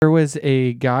was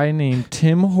a guy named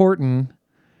Tim Horton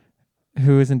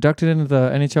who was inducted into the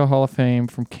NHL Hall of Fame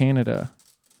from Canada.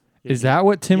 Is that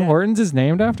what Tim Hortons is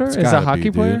named after? It's is gotta a hockey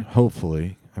be, player? dude.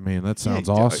 Hopefully. I mean, that sounds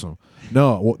awesome.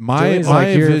 No, Joey's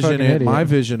like, "You're a fucking idiot." my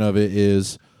vision of it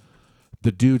is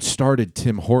the dude started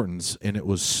Tim Hortons, and it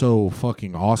was so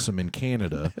fucking awesome in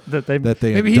Canada that they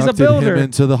maybe he's a inducted builder. him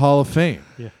into the Hall of Fame.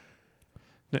 Yeah.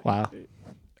 Wow.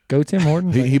 Go Tim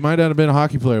Hortons. He might not have been a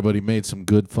hockey player, but he made some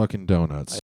good fucking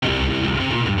donuts.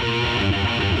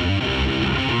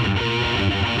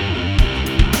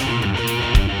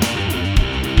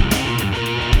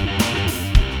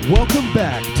 Welcome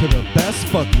back to the best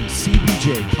fucking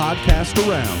CBJ podcast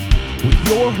around with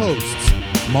your hosts,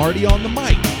 Marty on the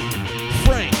mic,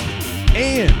 Frank,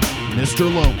 and Mr.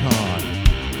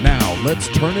 Locon. Now, let's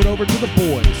turn it over to the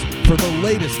boys for the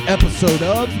latest episode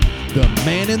of the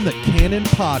Man in the Cannon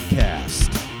podcast.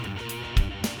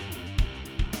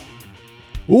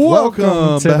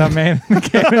 Welcome to the Man in the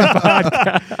Cannon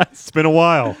podcast. It's been a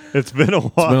while. It's been a It's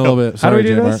been a little bit. How do we Sorry,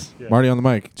 do J-Mar. this? Marty on the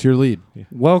mic. It's your lead.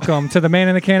 Welcome to the Man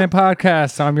in the Cannon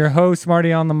podcast. I'm your host,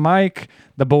 Marty on the mic.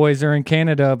 The boys are in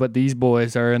Canada, but these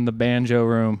boys are in the banjo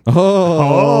room.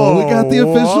 Oh, we got the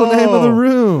official name of the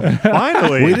room.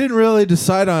 Finally. We didn't really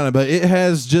decide on it, but it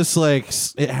has just like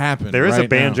it happened. There is a right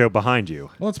banjo now. behind you.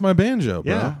 Well, it's my banjo,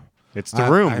 bro. Yeah. It's the I-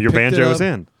 room I your picked it banjo is up.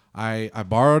 in. I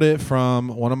borrowed it from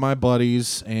one of my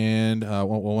buddies and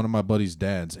one of my buddies'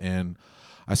 dads, and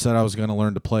I said I was going to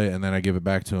learn to play it, and then I give it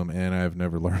back to him, and I've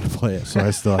never learned to play it, so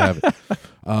I still have it.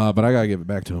 But I got to give it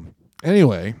back to him.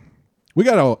 Anyway, we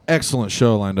got an excellent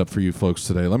show lined up for you folks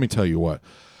today. Let me tell you what.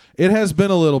 It has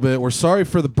been a little bit. We're sorry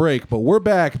for the break, but we're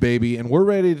back, baby, and we're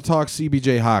ready to talk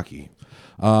CBJ hockey.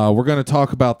 We're going to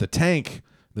talk about the tank.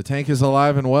 The tank is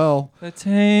alive and well. The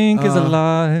tank is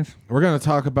alive. We're going to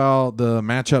talk about the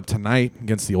matchup tonight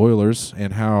against the Oilers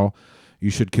and how you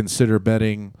should consider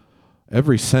betting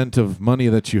every cent of money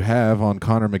that you have on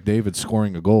Connor McDavid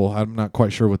scoring a goal. I'm not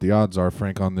quite sure what the odds are,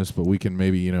 Frank, on this, but we can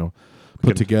maybe, put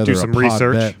can together do some a pod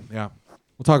research. bet. Yeah.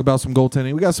 We'll talk about some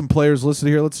goaltending. We got some players listed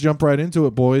here. Let's jump right into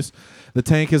it, boys. The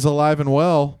tank is alive and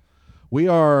well. We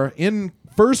are in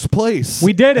first place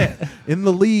We did it. in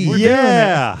the league.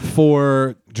 Yeah.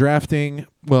 For drafting,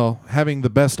 having the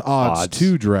best odds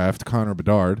to draft Connor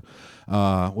Bedard,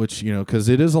 which, because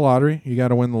it is a lottery. You got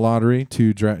to win the lottery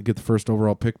to get the first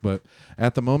overall pick. But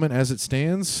at the moment, as it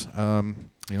stands,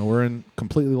 we're in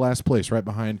completely last place, right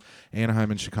behind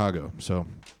Anaheim and Chicago. So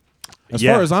as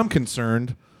far as I'm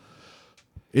concerned,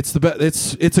 it's the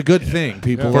best. It's a good thing,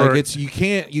 people. Yeah. Like you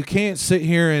can't sit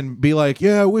here and be like,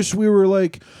 yeah, I wish we were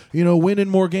like, winning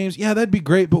more games. Yeah, that'd be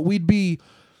great, but we'd be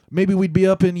up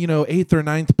in 8th or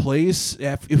 9th place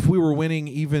if we were winning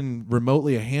even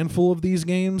remotely a handful of these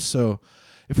games. So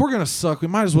if we're gonna suck, we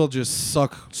might as well just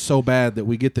suck so bad that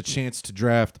we get the chance to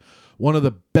draft one of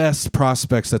the best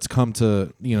prospects that's come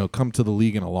to the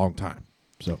league in a long time.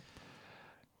 So.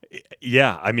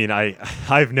 Yeah, I mean, I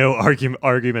have no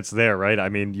arguments there, right? I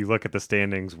mean, you look at the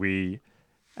standings.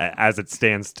 As it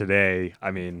stands today,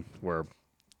 I mean, we're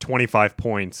 25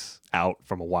 points out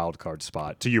from a wild card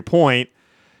spot. To your point,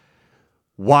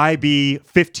 why be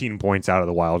 15 points out of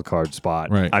the wild card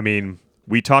spot? Right. I mean,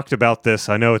 we talked about this.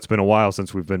 I know it's been a while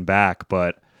since we've been back,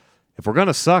 but if we're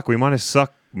gonna suck, we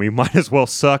might as well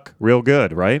suck real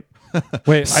good, right?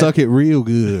 Wait, Suck it real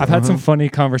good. I've had some funny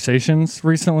conversations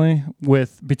recently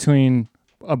between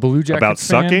a Blue Jackets About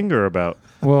fan. sucking or about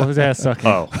Well, yeah, sucking.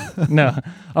 oh. No,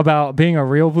 about being a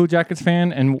real Blue Jackets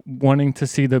fan and wanting to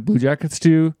see the Blue Jackets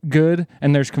do good.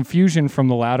 And there's confusion from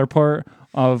the latter part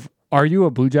of, are you a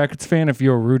Blue Jackets fan if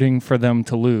you're rooting for them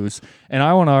to lose? And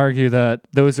I want to argue that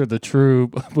those are the true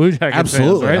Blue Jackets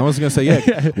Absolutely. fans, right? I was going to say,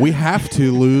 yeah, we have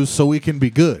to lose so we can be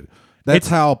good. That's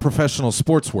how professional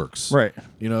sports works. Right.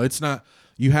 It's not,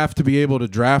 you have to be able to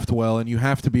draft well and you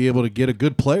have to be able to get a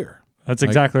good player. That's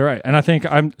exactly right. And I think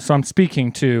I'm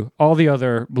speaking to all the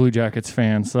other Blue Jackets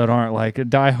fans that aren't like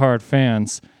diehard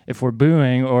fans. If we're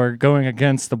booing or going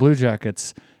against the Blue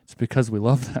Jackets, it's because we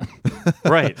love them.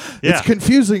 Right. Yeah. It's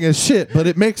confusing as shit, but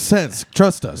it makes sense.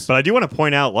 Trust us. But I do want to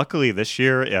point out, luckily this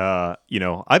year,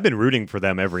 I've been rooting for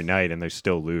them every night, and they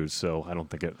still lose. So I don't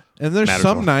think it. And there's matters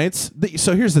some more. nights.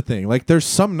 So here's the thing. Like, there's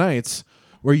some nights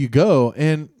where you go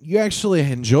and you actually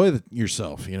enjoy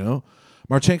yourself.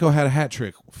 Marchenko had a hat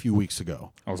trick a few weeks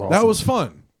ago. That was That awesome. was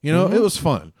fun. It was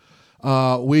fun.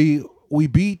 We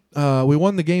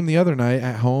won the game the other night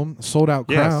at home. Sold out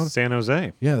crowd. Yeah, San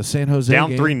Jose Yeah, the San Jose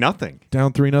down game. 3-0.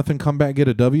 Down 3-0. Come back, get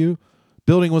a W.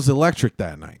 Building was electric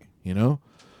that night.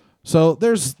 So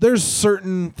there's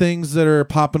certain things that are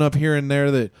popping up here and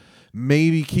there that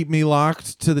maybe keep me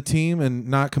locked to the team and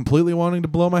not completely wanting to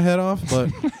blow my head off. But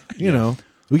you know,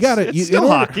 we got it. It's still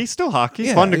hockey. Still hockey.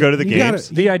 Yeah, Fun to go to the you gotta- games.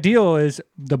 The ideal is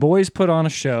the boys put on a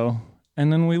show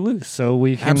and then we lose, so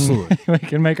we can Absolutely. we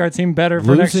can make our team better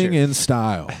for next Losing year. in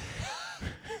style.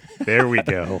 There we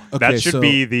go. Okay, That should so-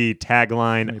 be the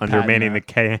tagline under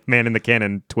patent Man in the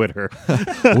Cannon Twitter.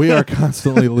 We are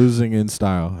constantly losing in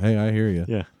style. Hey, I hear you.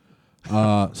 Yeah.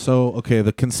 So okay,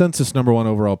 the consensus number 1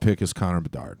 overall pick is Connor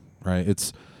Bedard, right?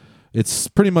 It's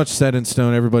pretty much set in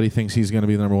stone. Everybody thinks he's going to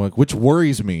be the number 1, which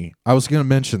worries me. I was going to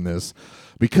mention this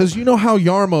because you know how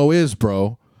Yarmo is,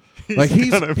 bro. Like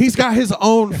he's got his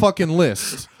own fucking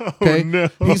list. Okay, no.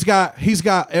 he's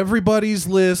got everybody's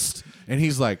list, and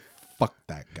he's like, fuck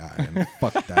that guy and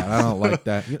fuck that. I don't like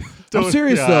that. I'm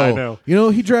serious yeah, though. I know. You know,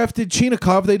 he drafted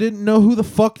Chinikov. They didn't know who the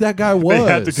fuck that guy was.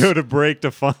 They had to go to break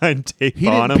to find tape He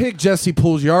on didn't him. pick Jesse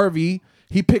Puljujarvi.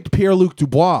 He picked Pierre-Luc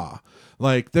Dubois.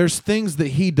 Like, there's things that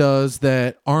he does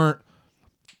that aren't,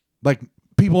 like,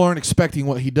 people aren't expecting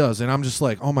what he does. And I'm just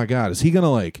like, oh my God, is he going to,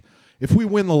 like, if we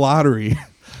win the lottery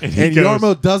and he goes-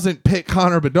 Yarmo doesn't pick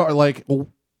Connor Bedard, like,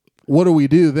 what do we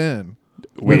do then?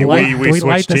 We light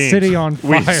switched the teams. city on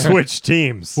We fire. switched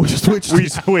teams. We switched. We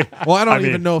switched. Well, I don't mean,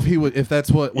 even know if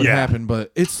that's what would Yeah. happen,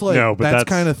 but it's like No, but that that's-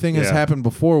 kind of thing has yeah. happened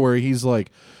before where he's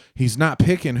like, he's not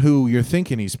picking who you're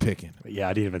thinking he's picking. Yeah,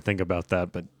 I didn't even think about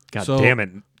that, but God So- damn it,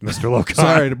 Mr. Lokan.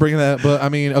 Sorry to bring that, but I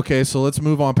mean, okay, so let's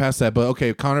move on past that. But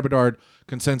okay, Connor Bedard,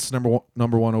 consensus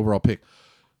number one overall pick.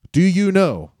 Do you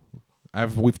know?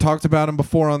 We've talked about him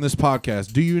before on this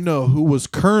podcast. Do you know who was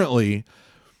currently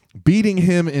beating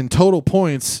him in total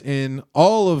points in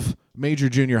all of major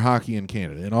junior hockey in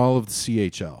Canada, in all of the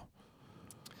CHL?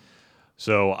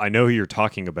 So I know who you're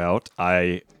talking about.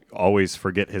 I always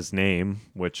forget his name,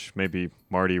 which maybe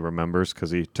Marty remembers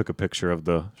because he took a picture of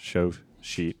the show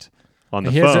sheet on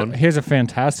the phone. Here's a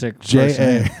fantastic first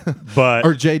J.A. name. But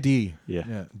or J.D.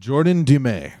 Yeah. Jordan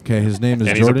Dumais. Okay, his name is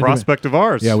and he's Jordan a prospect of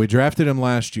ours. Dumais. Yeah, we drafted him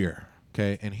last year.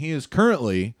 Okay, and he is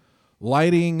currently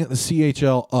lighting the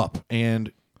CHL up,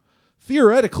 and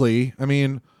theoretically, I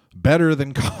mean, better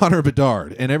than Connor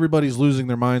Bedard, and everybody's losing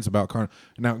their minds about Connor.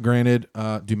 Now, granted,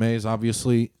 Dumais is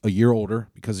obviously a year older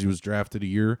because he was drafted a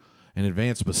year in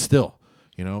advance, but still,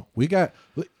 you know, we got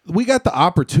the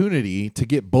opportunity to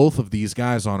get both of these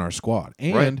guys on our squad,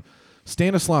 and Right.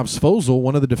 Stanislav Svozil,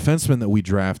 one of the defensemen that we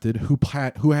drafted,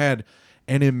 who had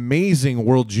an amazing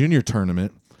World Junior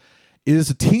tournament,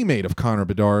 is a teammate of Connor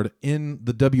Bedard in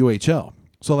the WHL.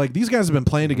 So, like, these guys have been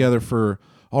playing together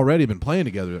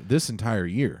this entire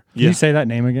year. Can you say that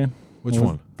name again? Which What was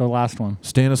one? The last one.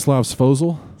 Stanislav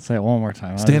Svozil? Say it one more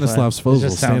time. Stanislav It Svozil.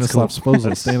 just sounds Stanislav cool.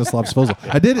 Svozil. Stanislav Svozil.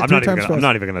 I did it I'm three not even times gonna, I'm fast.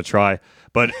 not even going to try.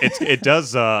 But it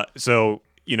does. So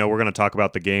you know, we're going to talk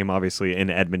about the game obviously in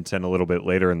Edmonton a little bit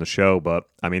later in the show. But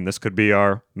I mean, this could be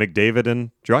our McDavid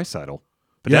and Draisaitl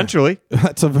potentially.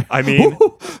 That's I mean,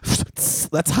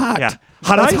 that's hot. Yeah.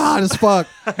 Hot That's hot as fuck.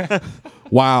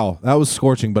 Wow, that was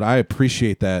scorching, but I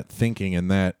appreciate that thinking and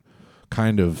that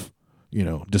kind of, you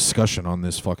know, discussion on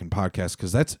this fucking podcast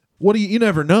because that's what you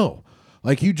never know.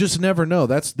 Like, you just never know.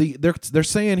 That's they're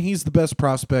saying he's the best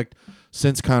prospect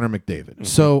since Connor McDavid. Mm-hmm.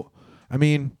 So, I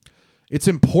mean, it's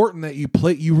important that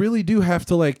you really do have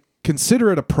to, like,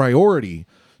 consider it a priority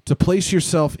to place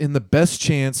yourself in the best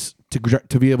chance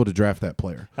to be able to draft that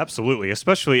player. absolutely.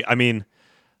 Especially, I mean,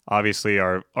 obviously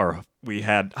we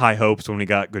had high hopes when we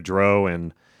got Gaudreau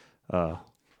and.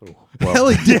 Hell,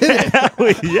 he did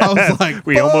it. Yeah, I was like,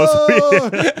 we almost.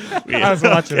 We, I was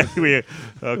watching.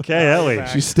 Okay, Ellie.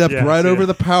 She stepped Yeah, right yeah. over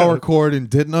the power cord and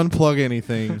didn't unplug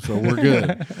anything, so we're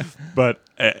good. But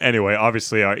anyway,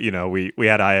 obviously, we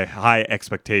had high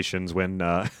expectations when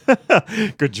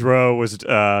Gaudreau was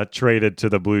traded to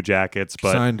the Blue Jackets.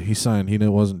 But He signed. He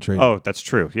wasn't traded. oh, that's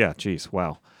true. Yeah, geez,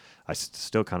 wow. I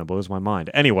still kind of blows my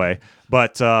mind. Anyway,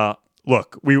 but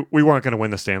look, we weren't going to win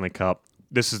the Stanley Cup.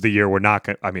 This is the year we're not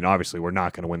going. I mean, obviously, we're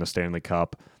not going to win the Stanley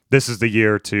Cup. This is the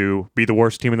year to be the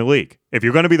worst team in the league. If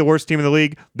you're going to be the worst team in the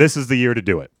league, this is the year to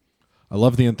do it. I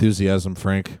love the enthusiasm,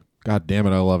 Frank. God damn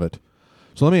it, I love it.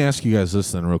 So let me ask you guys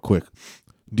this then real quick.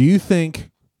 Do you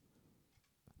think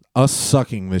us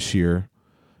sucking this year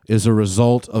is a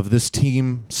result of this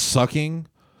team sucking,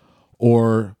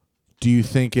 or do you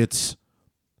think it's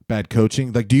bad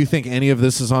coaching? Like, do you think any of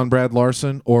this is on Brad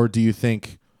Larson, or do you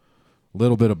think a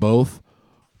little bit of both?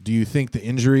 Do you think the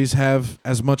injuries have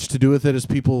as much to do with it as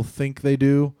people think they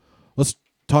do? Let's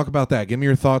talk about that. Give me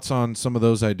your thoughts on some of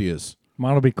those ideas.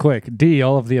 Mine will be quick. D,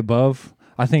 all of the above.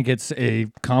 I think it's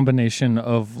a combination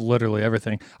of literally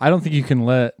everything. I don't think you can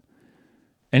let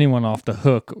anyone off the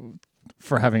hook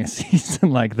for having a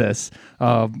season like this.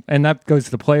 And that goes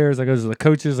to the players, that goes to the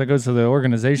coaches, that goes to the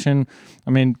organization.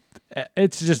 I mean,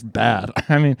 it's just bad.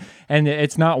 I mean, and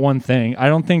it's not one thing. I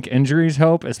don't think injuries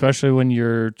help, especially when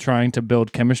you're trying to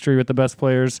build chemistry with the best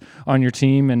players on your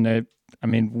team. And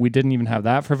we didn't even have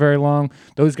that for very long.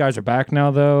 Those guys are back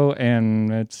now, though,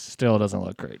 and it still doesn't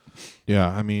look great. Yeah,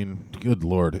 I mean, good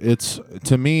Lord.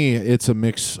 To me, it's a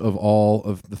mix of all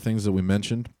of the things that we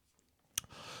mentioned.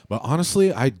 But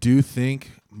honestly, I do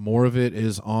think more of it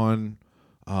is on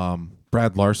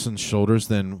Brad Larsen's shoulders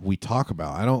than we talk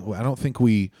about. I don't think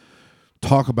we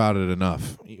talk about it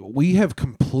enough. We have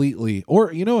completely, or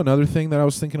another thing that I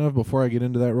was thinking of before I get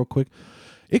into that real quick,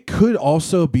 it could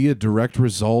also be a direct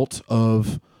result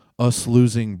of us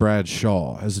losing Brad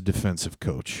Shaw as a defensive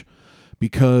coach,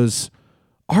 because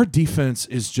our defense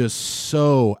is just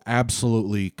so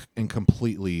absolutely and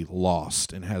completely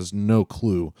lost and has no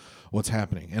clue what's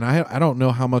happening. And I don't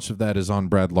know how much of that is on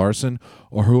Brad Larsen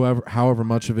or however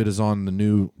much of it is on the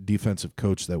new defensive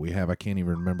coach that we have. I can't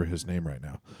even remember his name right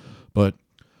now. But,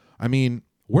 I mean,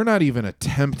 we're not even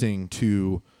attempting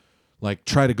to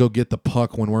try to go get the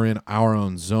puck when we're in our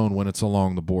own zone when it's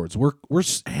along the boards. We're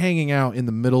hanging out in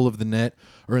the middle of the net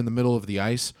or in the middle of the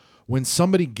ice. When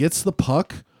somebody gets the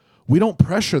puck, we don't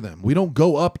pressure them. We don't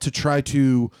go up to try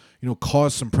to,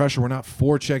 cause some pressure. We're not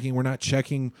forechecking. We're not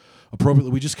checking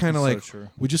appropriately. We just kind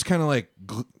of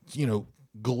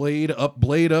blade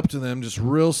up to them just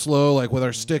real slow, with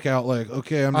our stick out,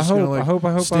 okay, I'm just going to I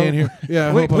hope stand here.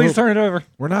 Yeah, please turn it over.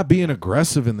 We're not being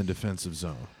aggressive in the defensive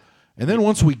zone. And then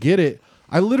once we get it,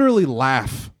 I literally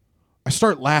laugh. I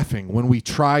start laughing when we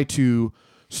try to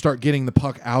start getting the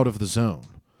puck out of the zone.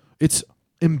 It's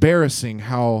embarrassing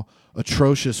how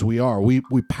atrocious we are. We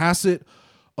pass it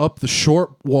up the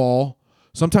short wall.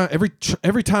 Sometimes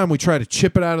every time we try to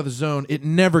chip it out of the zone, it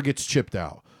never gets chipped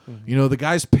out. Mm-hmm. The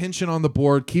guy's pinching on the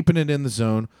board, keeping it in the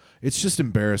zone. It's just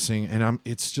embarrassing, and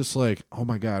it's just like, oh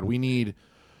my God, we need.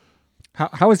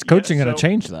 How is coaching going to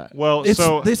change that? Well,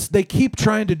 they keep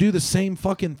trying to do the same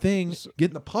fucking thing,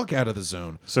 getting the puck out of the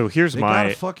zone. So they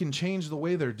gotta fucking change the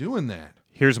way they're doing that.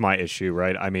 Here's my issue,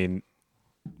 right? I mean,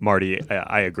 Marty,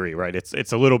 I agree, right?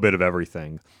 It's a little bit of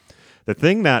everything. The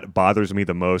thing that bothers me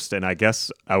the most, and I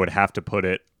guess I would have to put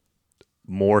it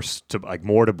more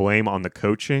to blame on the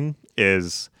coaching,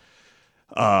 is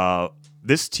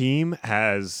this team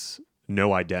has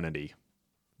no identity.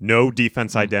 No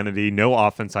defense identity, no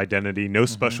offense identity, no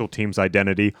special teams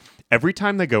identity. Every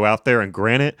time they go out there, and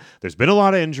granted, there's been a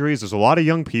lot of injuries, there's a lot of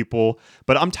young people,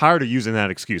 but I'm tired of using that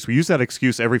excuse. We use that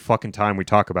excuse every fucking time we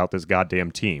talk about this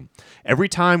goddamn team. Every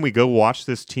time we go watch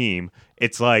this team,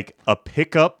 it's like a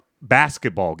pickup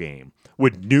basketball game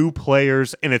with new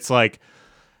players, and it's like,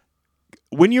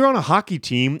 when you're on a hockey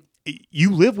team, you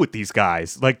live with these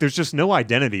guys. There's just no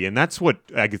identity, and that's what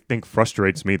I think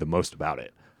frustrates me the most I about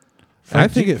it.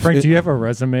 think Frank, do you have a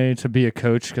resume to be a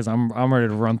coach? Because I'm ready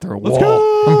to run through a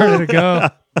wall. I'm ready to go.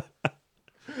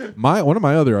 One of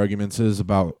my other arguments is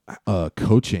about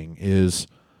coaching is,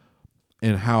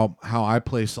 and how I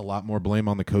place a lot more blame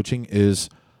on the coaching is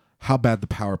how bad the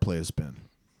power play has been.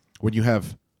 When you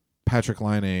have Patrick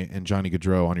Laine and Johnny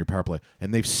Gaudreau on your power play,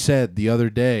 and they've said the other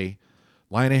day,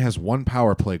 Laine has 1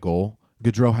 power play goal,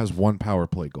 Gaudreau has 1 power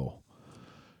play goal.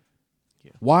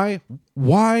 Why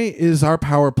is our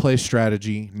power play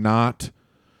strategy not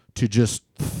to just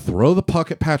throw the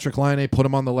puck at Patrick Laine, put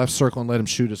him on the left circle, and let him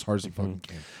shoot as hard as he fucking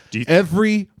can?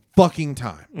 Every fucking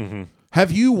time. Mm-hmm.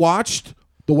 Have you watched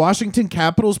the Washington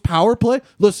Capitals power play?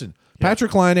 Listen,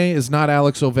 Patrick Laine is not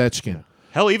Alex Ovechkin.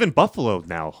 Hell, even Buffalo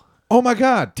now. Oh my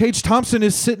God, Tage Thompson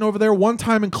is sitting over there one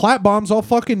time and clap bombs all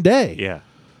fucking day. Yeah.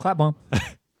 Clap bomb.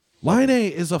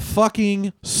 Laine is a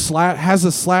fucking has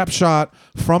a slap shot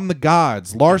from the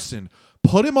gods. Larson,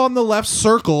 put him on the left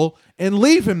circle and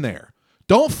leave him there.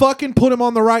 Don't fucking put him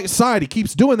on the right side. He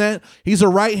keeps doing that. He's a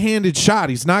right-handed shot.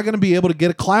 He's not going to be able to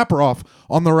get a clapper off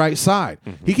on the right side.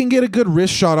 Mm-hmm. He can get a good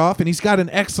wrist shot off, and he's got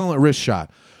an excellent wrist shot.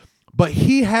 But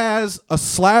he has a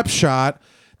slap shot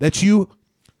that you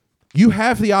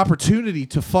have the opportunity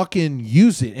to fucking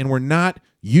use it, and we're not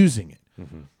using it.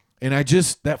 Mm-hmm. And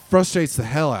that frustrates the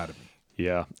hell out of me.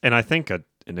 Yeah. And I think an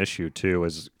issue, too,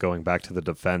 is going back to the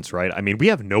defense, right? I mean, we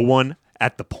have no one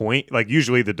at the point.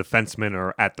 Usually the defensemen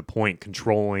are at the point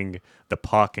controlling the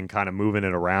puck and kind of moving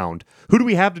it around. Who do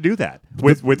we have to do that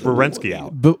with Werenski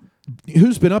out? But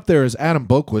who's been up there is Adam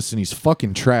Boquist, and he's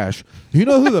fucking trash. Do you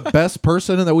know who the best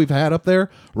person that we've had up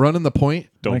there running the point?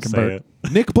 Don't say it.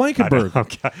 Nick Blankenberg.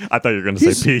 I thought you were going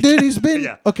to say Pete. Dude, he's been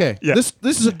okay. Yeah. This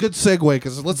is a good segue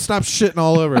because let's stop shitting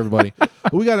all over everybody.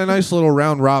 We got a nice little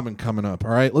round robin coming up.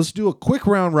 All right, let's do a quick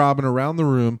round robin around the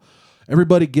room.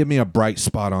 Everybody give me a bright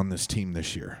spot on this team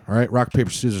this year. All right, rock, paper,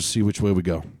 scissors, see which way we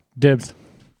go. Dibs.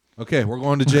 Okay, we're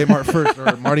going to J Mart first,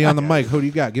 or Marty on the mic. Who do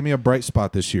you got? Give me a bright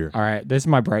spot this year. All right, this is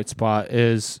my bright spot.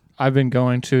 Is I've been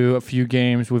going to a few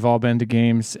games. We've all been to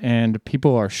games, and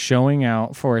people are showing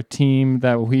out for a team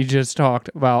that we just talked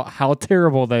about how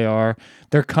terrible they are.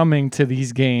 They're coming to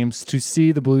these games to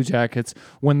see the Blue Jackets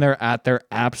when they're at their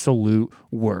absolute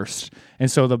worst. And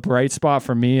so the bright spot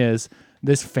for me is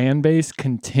this fan base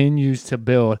continues to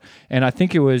build. And I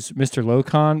think it was Mr.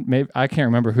 Locon, maybe I can't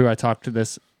remember who I talked to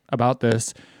this about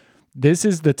this. This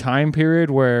is the time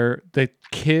period where the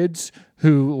kids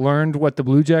who learned what the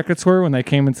Blue Jackets were when they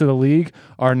came into the league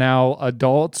are now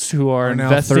adults who are now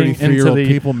investing into 33-year-old the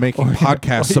people making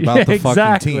podcasts about the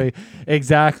fucking team.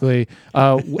 Exactly.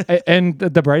 And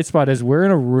the bright spot is we're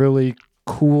in a really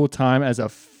cool time as a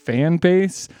fan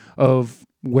base of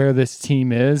where this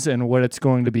team is and what it's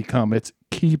going to become. It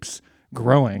keeps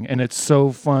growing, and it's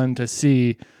so fun to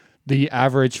see the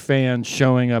average fan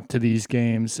showing up to these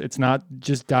games. It's not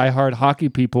just diehard hockey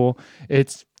people.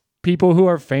 It's people who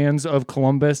are fans of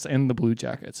Columbus and the Blue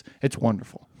Jackets. It's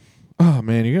wonderful. Oh,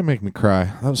 man, you're going to make me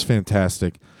cry. That was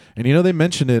fantastic. And, they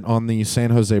mentioned it on the San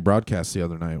Jose broadcast the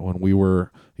other night when we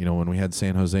were, when we had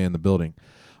San Jose in the building.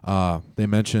 They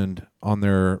mentioned on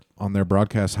their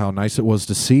broadcast how nice it was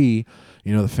to see,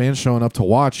 the fans showing up to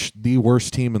watch the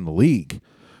worst team in the league.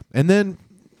 And then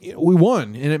we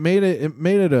won, and it made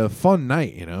it a fun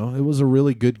night, It was a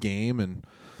really good game and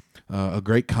a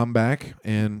great comeback,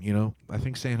 and, I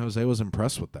think San Jose was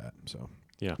impressed with that. So,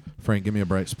 yeah. Frank, give me a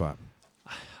bright spot.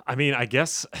 I mean, I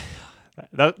guess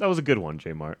that was a good one,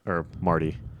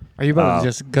 Marty. Are you about to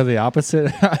just go the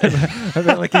opposite? I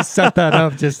feel like he set that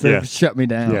up just to shut me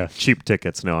down. Yeah, cheap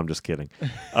tickets. No, I'm just kidding.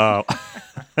 I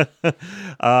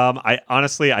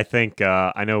think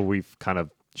I know we've kind of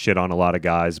shit on a lot of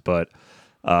guys, but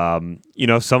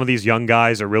some of these young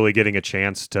guys are really getting a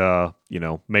chance to,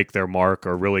 make their mark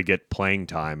or really get playing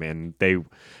time, and they,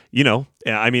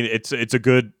 it's a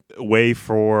good way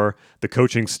for the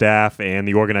coaching staff and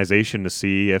the organization to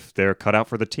see if they're cut out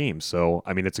for the team. So,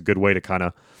 it's a good way to kind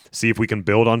of see if we can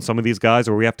build on some of these guys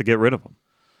or we have to get rid of them.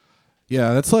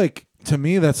 Yeah, to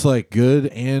me, that's good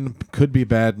and could be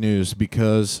bad news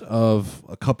because of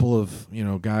a couple of,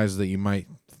 guys that you might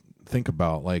think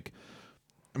about. Cole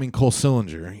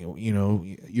Sillinger,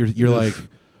 you're like,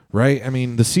 right?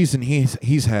 The season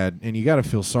he's had, and you got to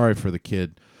feel sorry for the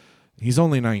kid. He's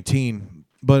only 19,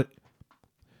 but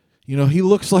he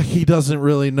looks like he doesn't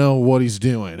really know what he's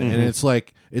doing. Mm-hmm.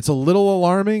 And it's a little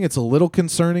alarming. It's a little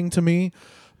concerning to me.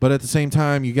 But at the same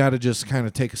time, you got to just kind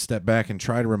of take a step back and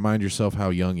try to remind yourself how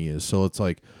young he is. So it's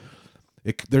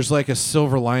there's a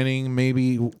silver lining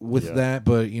maybe with that.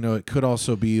 But, it could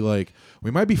also be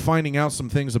we might be finding out some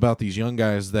things about these young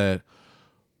guys that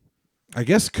I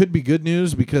guess could be good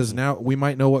news because now we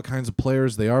might know what kinds of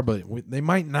players they are. But they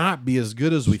might not be as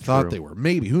good as we thought they were.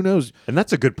 Maybe. Who knows? And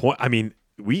that's a good point.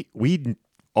 We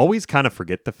always kind of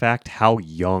forget the fact how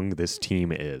young this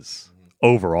team is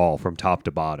overall from top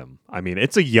to bottom.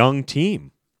 It's a young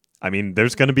team.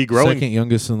 There's going to be growing. Second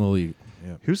youngest in the league.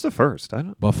 Yeah. Who's the first? I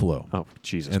don't. Buffalo. Oh,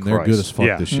 Jesus and Christ. they're good as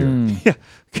fuck this year. Yeah.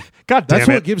 God damn That's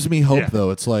what gives me hope, though.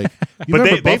 It's but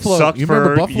they've sucked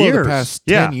for Buffalo years. The past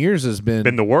 10 years has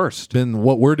been the worst. Been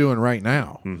what we're doing right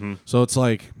now. Mm-hmm. So it's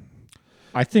I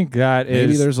think that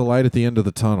maybe there's a light at the end of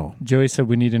the tunnel. Joey said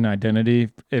we need an identity.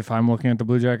 If I'm looking at the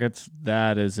Blue Jackets,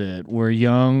 that is it. We're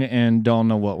young and don't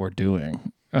know what we're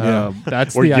doing.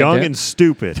 That's we're young and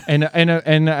stupid.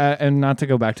 And not to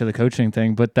go back to the coaching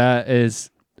thing, but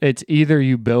it's either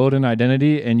you build an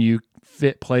identity and you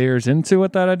fit players into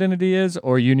what that identity is,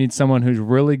 or you need someone who's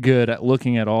really good at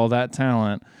looking at all that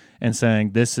talent and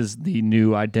saying, this is the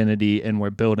new identity and we're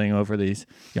building over these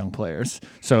young players.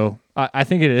 So I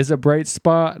think it is a bright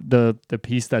spot. The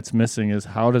piece that's missing is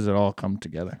how does it all come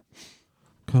together?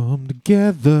 Come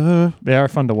together. They are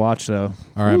fun to watch, though.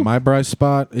 All right, my bright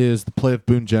spot is the play of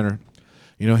Boone Jenner.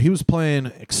 He was playing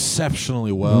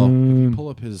exceptionally well. Can you pull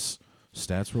up his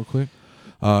stats real quick?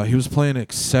 He was playing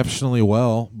exceptionally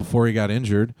well before he got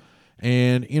injured.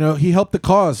 And, he helped the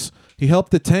cause. He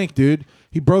helped the tank, dude.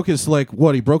 He broke his,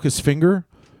 he broke his finger?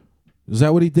 Is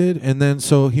that what he did? And then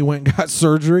so he went and got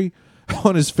surgery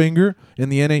on his finger in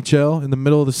the NHL in the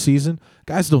middle of the season.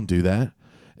 Guys don't do that.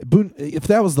 Boone, if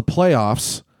that was the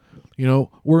playoffs,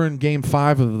 we're in game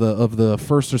 5 of the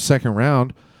first or second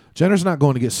round. Jenner's not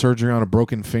going to get surgery on a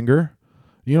broken finger.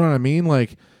 You know what I mean?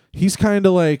 He's kind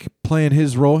of playing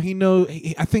his role.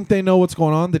 I think they know what's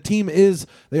going on. The team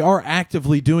they are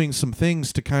actively doing some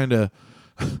things to kind of,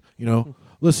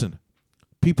 listen,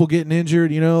 people getting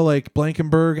injured,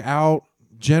 Blankenberg out,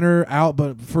 Jenner out,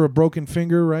 but for a broken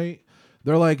finger, right?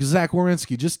 They're like, Zach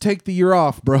Werenski, just take the year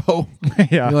off, bro.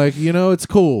 Yeah. You're like, it's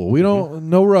cool. We don't,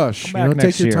 no rush. Come back Take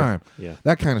next your year. time. Yeah.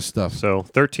 That kind of stuff. So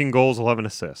 13 goals, 11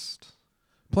 assists.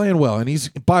 Playing well, and he's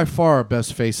by far our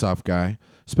best face-off guy,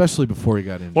 especially before he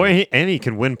got injured. Boy, and he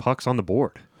can win pucks on the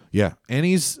board. Yeah, and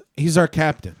he's our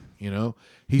captain.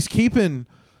 He's keeping.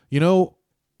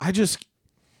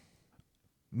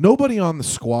 Nobody on the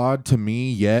squad to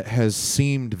me yet has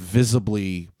seemed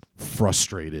visibly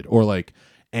frustrated or like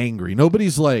angry.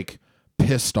 Nobody's like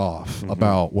pissed off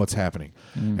about what's happening,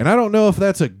 and I don't know if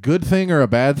that's a good thing or a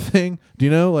bad thing. Do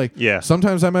you know? Like, Yeah.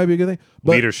 sometimes that might be a good thing.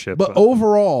 But, Leadership. but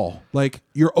overall, like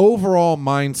your overall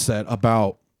mindset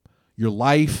about your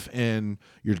life and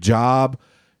your job.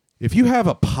 If you have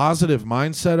a positive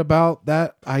mindset about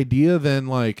that idea, then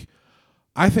like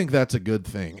I think that's a good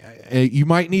thing. You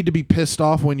might need to be pissed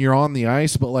off when you're on the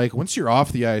ice, but like once you're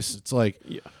off the ice, it's like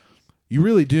you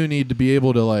really do need to be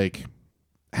able to like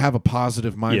have a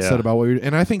positive mindset about what you're doing.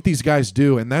 And I think these guys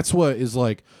do, and that's what is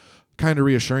like kind of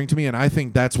reassuring to me. And I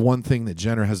think that's one thing that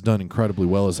Jenner has done incredibly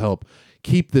well is help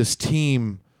keep this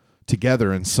team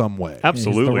together in some way.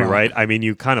 Absolutely, Rock. right? I mean,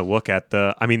 you kind of look at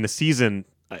the season.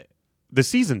 The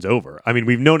season's over. I mean,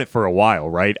 we've known it for a while,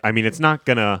 right? I mean, it's not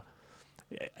going to...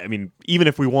 I mean, even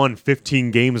if we won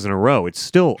 15 games in a row, it's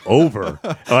still over.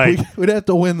 Like, We'd have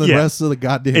to win the Yeah. rest of the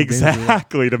goddamn games.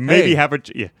 exactly. To maybe Hey. have a...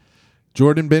 Yeah,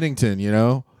 Jordan Bennington,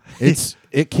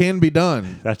 it can be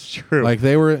done. that's true. Like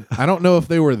they were, I don't know if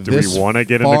they were we this wanna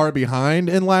get far behind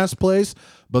in last place,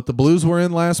 but the Blues were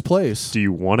in last place. Do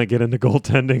you want to get into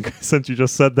goaltending since you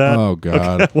just said that? Oh,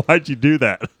 God. Okay, why'd you do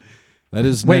that? That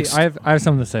is Wait, next. I have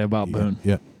something to say about Boone.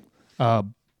 Yeah.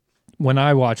 When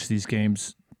I watch these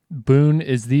games, Boone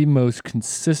is the most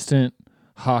consistent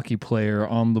hockey player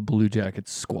on the Blue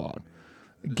Jackets squad.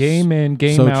 Game in,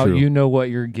 game so out, true. you know what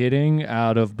you're getting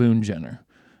out of Boone Jenner.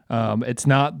 It's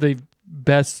not the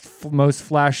best, most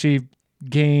flashy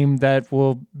game that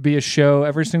will be a show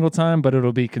every single time, but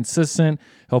it'll be consistent.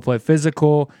 He'll play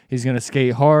physical. He's going to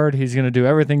skate hard. He's going to do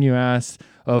everything you ask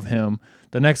of him.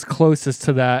 The next closest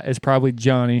to that is probably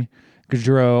Johnny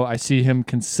Gaudreau. I see him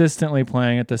consistently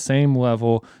playing at the same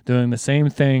level, doing the same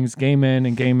things game in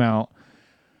and game out.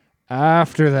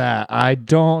 After that, I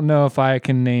don't know if I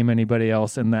can name anybody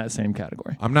else in that same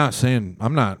category. I'm not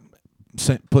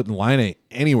putting Line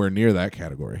anywhere near that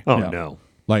category. Oh, Yeah. no.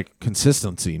 Like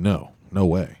consistency, no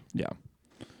way. Yeah.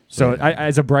 So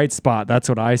as a bright spot, that's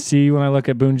what I see when I look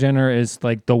at Boone Jenner is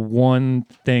like the one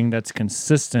thing that's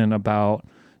consistent about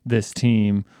this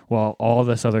team while all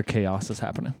this other chaos is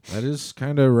happening. That is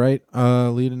kind of right.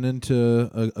 Leading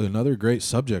into another great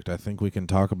subject I think we can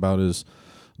talk about is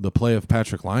the play of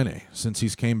Patrick Laine since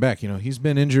he's came back. He's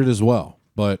been injured as well,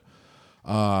 but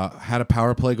had a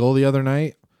power play goal the other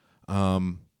night.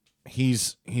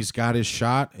 He's got his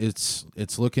shot. It's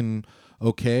looking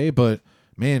okay, but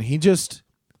man, he's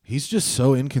just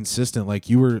so inconsistent. Like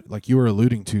you were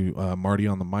alluding to, Marty,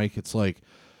 on the mic. It's like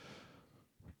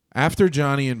after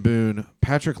Johnny and Boone,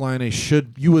 Patrick Laine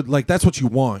that's what you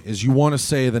want, is you want to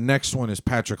say the next one is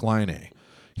Patrick Laine.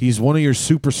 He's one of your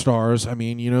superstars. I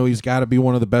mean, he's got to be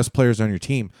one of the best players on your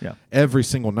team every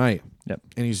single night. Yep.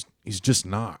 And he's just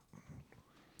not.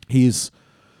 He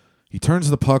turns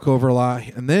the puck over a lot,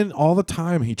 and then all the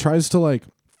time he tries to like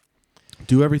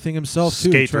do everything himself too.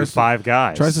 Skate through five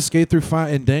guys. Tries to skate through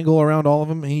five and dangle around all of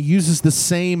them, and he uses the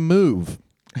same move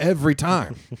every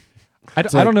time. I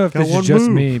don't know if got this is one just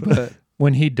move. me, but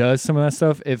when he does some of that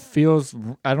stuff, it feels,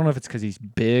 I don't know if it's because he's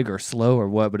big or slow or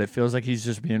what, but it feels like he's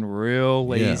just being real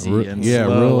lazy and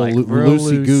slow, real real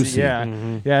loosey-goosey. Yeah.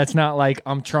 Yeah, it's not like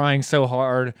I'm trying so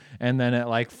hard and then it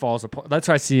like falls apart. That's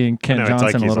what I see in Kent I know, it's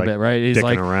like Johnson a he's, little like, bit, right? He's dicking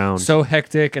like around. so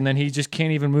hectic and then he just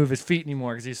can't even move his feet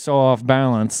anymore because he's so off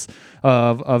balance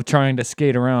of trying to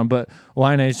skate around. But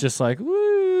Laine's just like,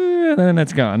 woo, and then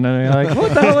it's gone. And you're like,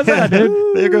 what the hell was that,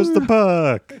 dude? There goes the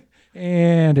puck.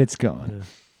 And it's gone.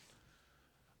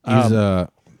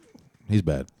 He's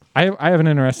bad. I have an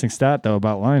interesting stat though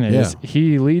about Laine. Is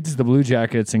he leads the Blue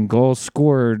Jackets in goals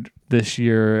scored this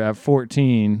year at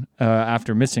 14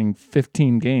 after missing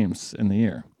 15 games in the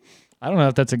year. I don't know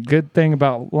if that's a good thing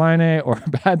about Laine or a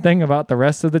bad thing about the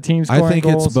rest of the team scoring I think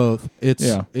goals. it's both.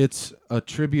 It's a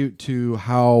tribute to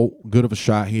how good of a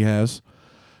shot he has.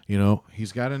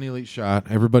 He's got an elite shot.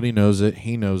 Everybody knows it.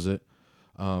 He knows it.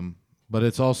 But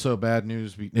it's also bad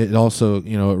news. It also,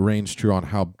 it reigns true on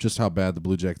how bad the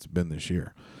Blue Jackets have been this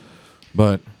year.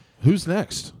 But who's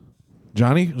next?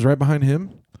 Johnny is right behind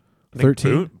him.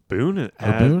 13. Boone?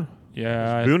 Boone?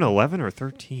 Yeah, Boone 11 or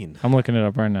 13? I'm looking it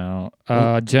up right now.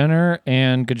 Jenner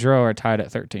and Gaudreau are tied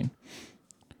at 13.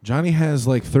 Johnny has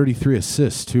like 33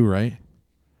 assists too, right?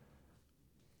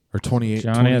 Or 28.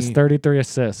 Johnny has 33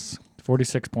 assists,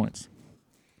 46 points.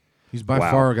 He's by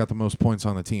Wow. far got the most points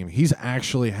on the team. He's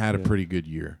actually had a pretty good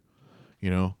year. You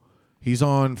know, he's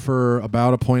on for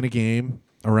about a point a game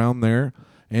around there.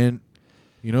 And,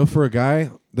 you know, for a guy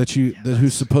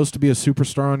who's supposed to be a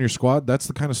superstar on your squad, that's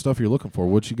the kind of stuff you're looking for.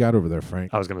 What you got over there,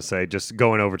 Frank? I was going to say, just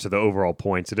going over to the overall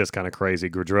points, it is kind of crazy.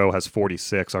 Gaudreau has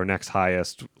 46. Our next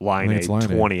highest, Line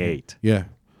 28. Yeah.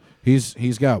 He's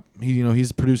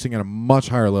producing at a much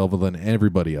higher level than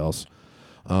everybody else.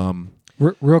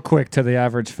 Real quick to the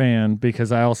average fan,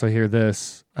 because I also hear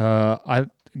this. I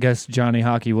guess Johnny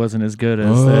Hockey wasn't as good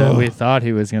as we thought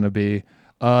he was going to be.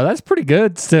 That's pretty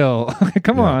good still.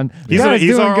 Come on. He's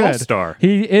doing our good. all-star.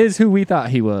 He is who we thought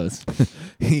he was.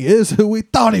 He is who we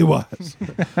thought he was.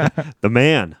 The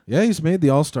man. Yeah, he's made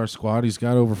the All-Star squad. He's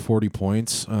got over 40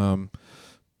 points.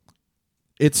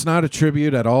 It's not a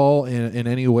tribute at all in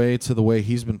any way to the way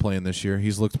he's been playing this year.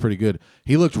 He's looked pretty good.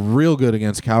 He looked real good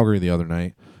against Calgary the other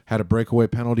night. Had a breakaway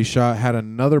penalty shot, had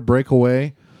another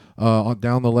breakaway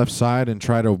down the left side and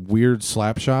tried a weird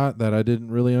slap shot that I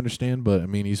didn't really understand. But, I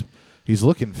mean, he's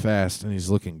looking fast and he's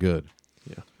looking good.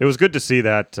 Yeah, it was good to see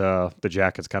that the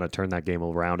Jackets kind of turn that game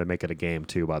around and make it a game,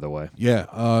 too, by the way. Yeah,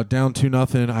 down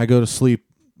 2-0. I go to sleep.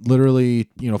 Literally,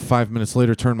 5 minutes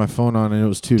later, turned my phone on and it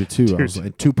was 2-2. I was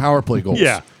like 2 power play goals.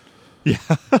 Yeah.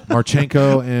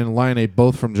 Marchenko and Line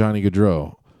both from Johnny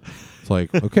Gaudreau. It's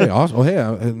like, okay, awesome. Oh, hey,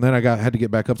 and then I had to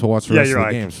get get back up to watch the rest of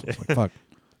the games. It's like, fuck.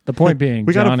 The point being,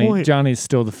 We got a point. Johnny's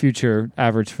still the future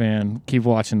average fan. Keep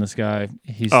watching this guy.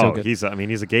 He's still good. He's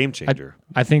a game changer.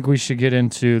 I think we should get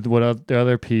into the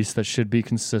other piece that should be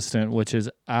consistent, which is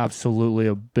absolutely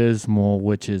abysmal,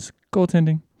 which is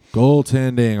goaltending.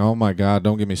 Goaltending. Oh, my God.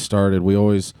 Don't get me started.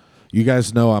 You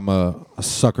guys know I'm a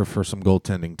sucker for some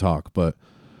goaltending talk, but,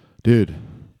 dude,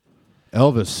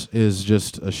 Elvis is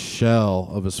just a shell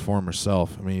of his former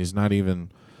self. I mean, he's not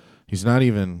even a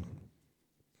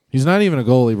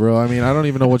goalie, bro. I mean, I don't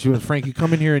even know what Frank, you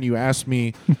come in here and you ask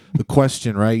me the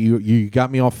question, right? You got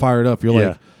me all fired up. You're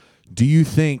like, do you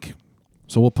think,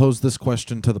 so we'll pose this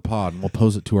question to the pod and we'll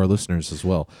pose it to our listeners as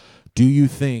well. Do you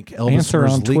think Elvis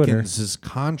Merzlikins'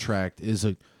 contract is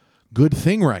a good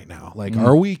thing right now? Like,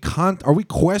 are we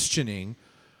questioning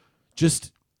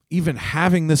just even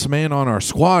having this man on our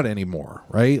squad anymore,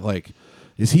 right? Like,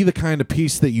 is he the kind of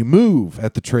piece that you move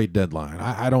at the trade deadline?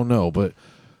 I don't know, but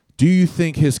do you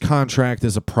think his contract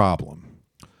is a problem?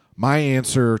 My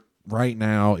answer right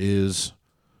now is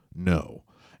no.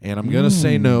 And I'm going to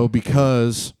say no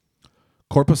because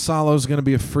Korpisalo is going to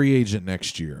be a free agent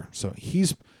next year. So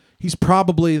he's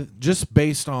probably, just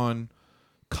based on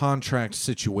contract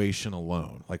situation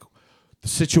alone, like the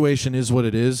situation is what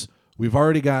it is. We've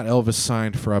already got Elvis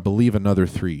signed for, I believe, another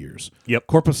 3 years. Yep.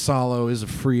 Korpisalo is a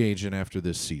free agent after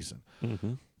this season.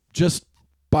 Mm-hmm. Just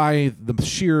by the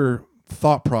sheer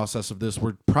thought process of this,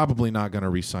 we're probably not going to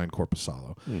re-sign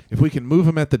Korpisalo. If we can move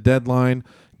him at the deadline,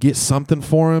 get something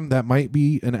for him, that might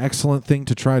be an excellent thing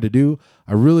to try to do.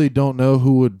 I really don't know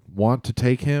who would want to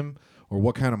take him or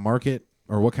what kind of market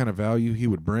or what kind of value he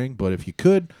would bring, but if you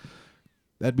could,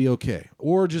 that'd be okay.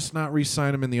 Or just not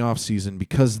re-sign him in the offseason,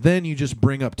 because then you just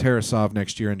bring up Tarasov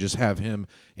next year and just have him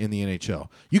in the NHL.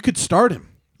 You could start him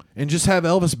and just have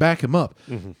Elvis back him up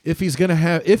if he's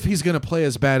gonna play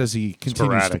as bad as he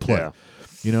continues to play.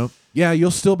 Yeah. You'll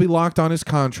still be locked on his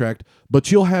contract,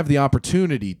 but you'll have the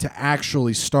opportunity to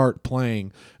actually start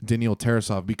playing Daniil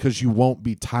Tarasov because you won't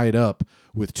be tied up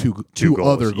with two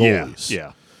other goalies.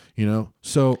 Yeah.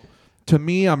 So to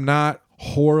me, I'm not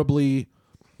horribly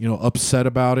upset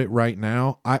about it right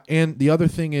now. And the other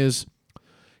thing is,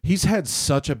 he's had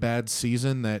such a bad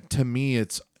season that to me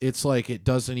it's like it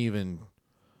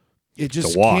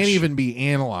just can't even be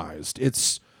analyzed.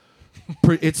 It's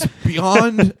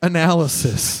beyond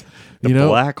analysis.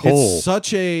 Black hole.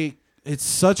 It's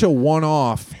such a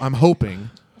one-off. I'm hoping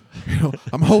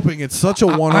it's such a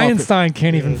one-off. Einstein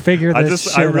can't even figure this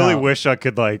shit I really out. wish I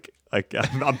could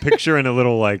I'm picturing a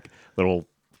little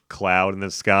cloud in the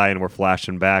sky, and we're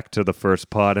flashing back to the first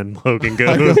pod, and Logan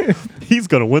goes, he's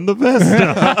gonna win the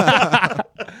Vesta.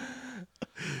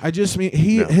 I just mean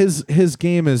his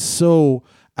game is so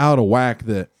out of whack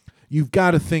that you've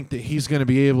got to think that he's going to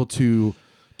be able to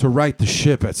right the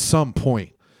ship at some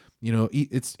point.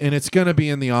 It's going to be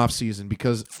in the offseason,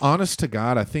 because honest to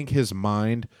God, I think his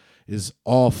mind is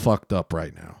all fucked up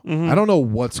right now. I don't know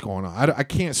what's going on. I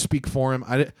can't speak for him.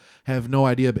 I have no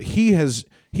idea, but he has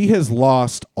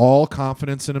lost all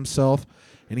confidence in himself,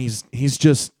 and he's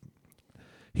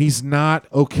not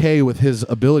okay with his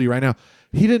ability right now.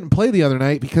 He didn't play the other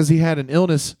night because he had an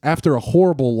illness after a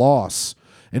horrible loss,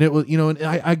 And it was, and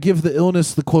I give the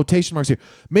illness the quotation marks here.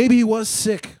 Maybe he was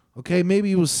sick. Okay, maybe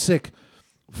he was sick.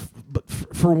 But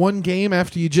for one game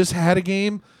after you just had a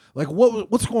game, like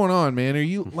what's going on, man? Are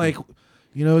you like,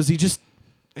 is he just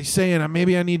saying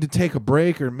maybe I need to take a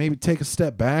break or maybe take a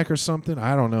step back or something?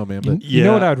 I don't know, man. But You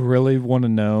know what I'd really want to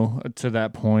know to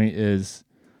that point is,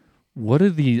 what do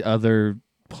the other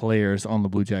players on the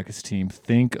Blue Jackets team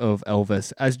think of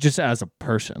Elvis as a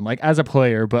person, like as a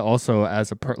player, but also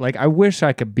as like I wish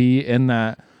I could be in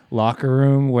that locker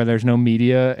room where there's no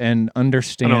media and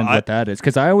understand what that is,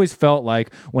 because I always felt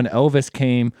like when Elvis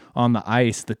came on the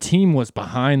ice, the team was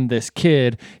behind this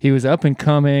kid. He was up and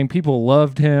coming, people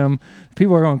loved him,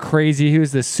 people were going crazy. He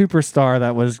was this superstar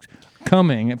that was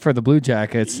coming for the Blue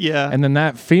Jackets, and then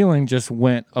that feeling just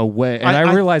went away. And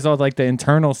I realized all like the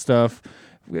internal stuff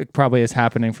probably is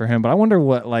happening for him, but I wonder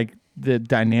what like the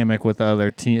dynamic with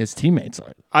his teammates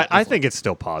are. I think it's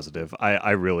still positive.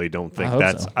 I really don't think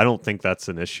I don't think that's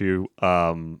an issue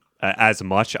as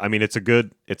much. I mean, it's a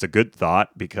good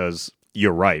thought, because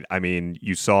you're right. I mean,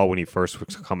 you saw when he first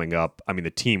was coming up, I mean, the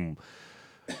team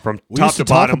from top to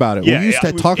bottom. Talk about it. We used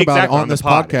to talk about it on this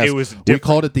podcast. It was we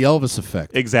called it the Elvis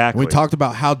effect. Exactly. And we talked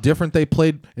about how different they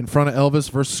played in front of Elvis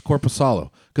versus Korpisalo,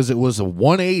 because it was a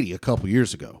 180 a couple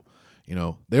years ago.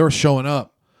 They were showing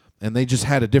up, and they just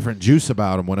had a different juice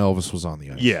about them when Elvis was on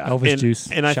the ice. Yeah, Elvis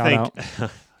juice. And I Shout think,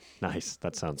 out. Nice.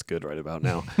 That sounds good right about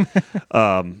now.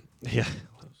 Yeah,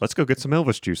 let's go get some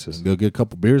Elvis juices. Go get a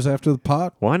couple beers after the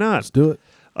pod. Why not? Let's do it.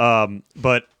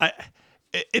 But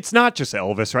it's not just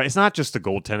Elvis, right? It's not just the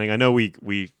goaltending. I know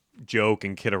we joke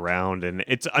and kid around, and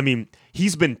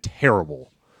he's been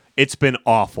terrible. It's been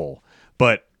awful.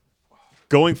 But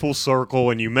going full circle,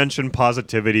 and you mentioned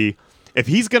positivity, if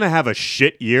he's going to have a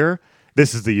shit year,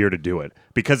 this is the year to do it,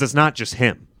 because it's not just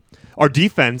him. Our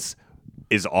defense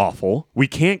is awful. We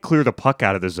can't clear the puck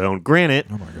out of the zone. Granted,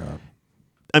 Oh, my God.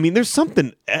 I mean, there's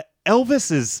something. Elvis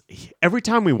is, every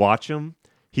time we watch him,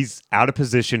 he's out of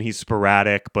position. He's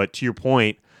sporadic. But to your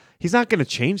point, he's not going to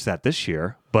change that this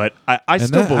year. But I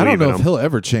still believe in him. I don't know if he'll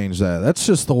ever change that. That's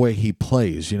just the way he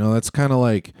plays. That's kind of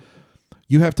like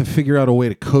you have to figure out a way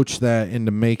to coach that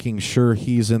into making sure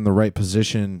he's in the right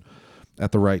position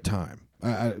at the right time.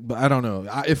 I don't know.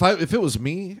 If it was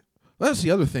me, that's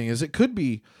the other thing, is it could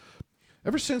be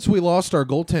ever since we lost our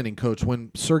goaltending coach when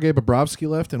Sergei Bobrovsky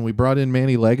left and we brought in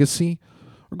Manny Legacy,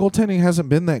 our goaltending hasn't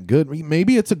been that good.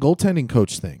 Maybe it's a goaltending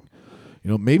coach thing.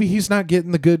 Maybe he's not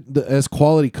getting as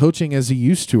quality coaching as he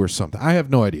used to or something. I have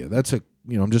no idea.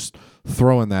 I'm just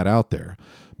throwing that out there.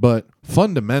 But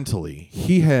fundamentally,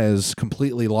 he has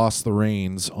completely lost the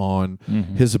reins on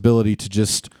his ability to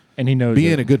just and he knows be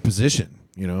in a good position.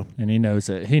 And he knows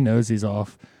it. He knows he's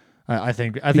off. I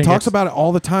think he talks about it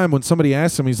all the time. When somebody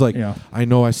asks him, he's like, Yeah. I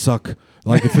know I suck.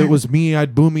 Like, if it was me,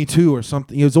 I'd boo me too or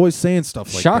something. He was always saying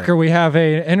stuff like Shocker, that. we have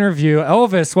an interview.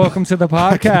 Elvis, welcome to the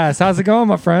podcast. How's it going,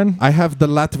 my friend? I have the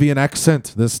Latvian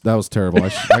accent. That was terrible.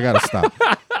 I got to stop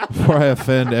before I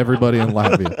offend everybody in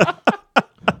Latvia.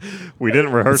 We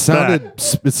didn't rehearse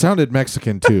It sounded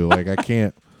Mexican too. Like, I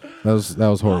can't. That was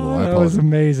horrible. I That was apologize.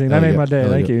 amazing. That made my day.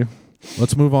 Thank you.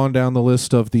 Let's move on down the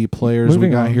list of the players Moving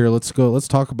we got on. here. Let's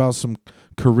talk about some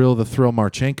Kirill the Thrill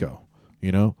Marchenko.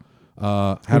 Had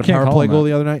a can't power call play him goal that.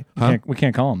 the other night. Huh? We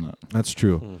can't call him that. That's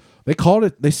true. They called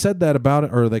it. They said that about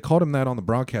it, or they called him that on the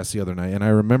broadcast the other night. And I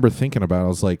remember thinking about it. I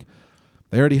was like,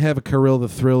 they already have a Kirill the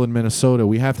Thrill in Minnesota.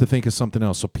 We have to think of something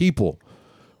else. So people,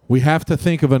 we have to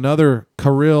think of another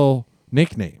Kirill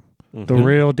nickname. The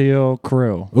real deal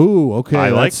Kirill. Ooh, okay. I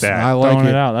like that's- that. I like Throwing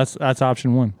it. it out. That's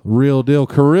option one. Real deal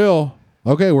Kirill.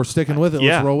 Okay, we're sticking with it.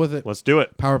 Yeah. Let's roll with it. Let's do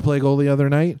it. Power play goal the other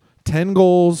night. 10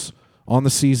 goals on the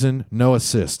season, no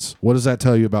assists. What does that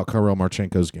tell you about Kirill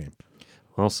Marchenko's game?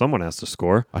 Well, someone has to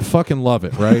score. I fucking love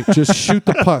it, right? Just shoot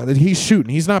the puck. He's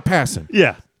shooting. He's not passing.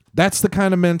 Yeah. That's the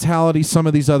kind of mentality some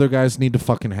of these other guys need to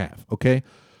fucking have, okay?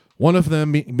 One of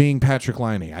them being Patrick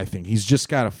Laine, I think. He's just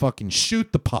got to fucking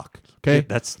shoot the puck, okay?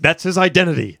 That's his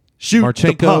identity. Shoot the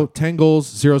Marchenko, puck. 10 goals,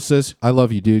 0 assists. I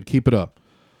love you, dude. Keep it up.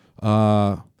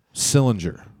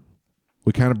 Sillinger.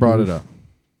 We kind of brought it up.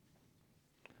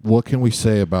 What can we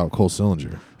say about Cole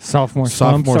Sillinger? Sophomore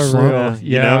Sophomore slumps are slump. real.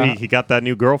 You know, he got that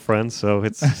new girlfriend, so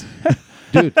it's.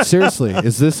 Dude, seriously,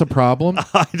 is this a problem?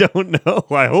 I don't know.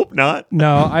 I hope not.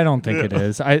 No, I don't think it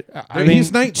is. I mean,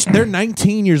 They're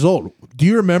 19 years old. Do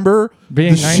you remember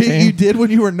Being the shit 19? you did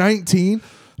when you were 19?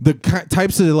 The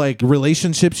types of like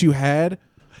relationships you had?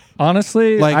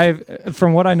 honestly, Like-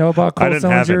 from what I know about I Cole didn't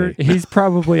have Sillinger, any. he's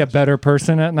probably a better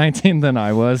person at 19 than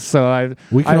I was. So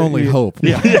We can only hope.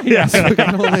 Yeah. We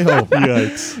can only hope.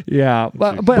 Yikes. Yeah,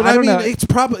 but But I I don't mean,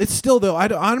 know. it's still though.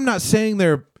 I'm not saying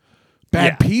they're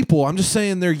bad Yeah. people. I'm just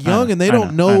saying they're young and they I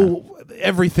don't know. know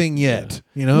everything yet.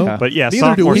 You know, Yeah. But yeah,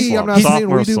 neither do sophomore we. slump. I'm not saying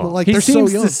Sophomore we do, but slump. like He they're so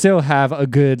seems young. to still have a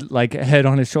good like head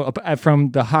on his shoulder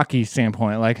from the hockey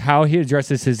standpoint, like how he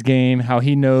addresses his game, how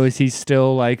he knows he's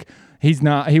still like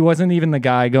he wasn't even the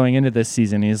guy going into this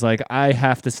season. He's like, I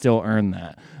have to still earn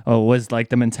that. Was like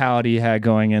the mentality he had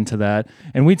going into that.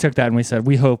 And we took that and we said,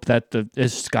 we hope that it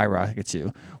skyrockets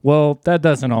you. Well, that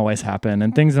doesn't always happen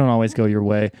and things don't always go your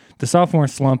way. The sophomore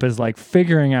slump is like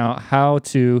figuring out how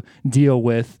to deal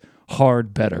with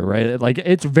hard better, right? Like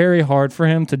it's very hard for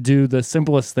him to do the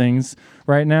simplest things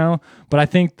right now, but I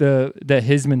think that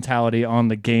his mentality on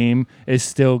the game is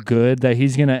still good, that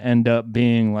he's going to end up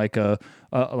being like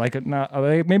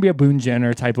maybe a Boone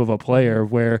Jenner type of a player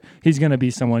where he's going to be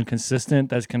someone consistent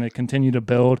that's going to continue to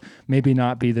build, maybe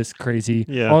not be this crazy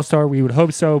all-star. We would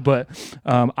hope so, but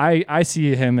I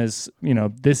see him as,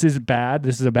 this is bad.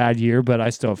 This is a bad year, but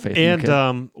I still have faith in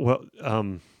the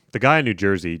kid. The guy in New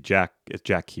Jersey, Jack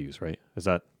Hughes, right? Is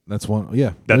that That's one.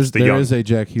 Yeah, That's there is a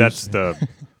Jack Hughes. That's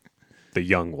the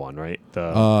young one, right?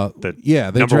 The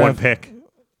yeah, they number one draft- pick.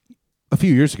 a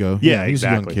few years ago. Yeah, he was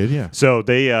exactly. a young kid. Yeah. So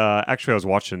they actually, I was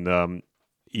watching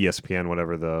ESPN,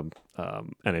 whatever the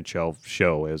NHL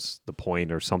show is, The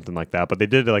Point or something like that. But they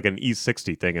did like an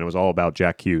E60 thing, and it was all about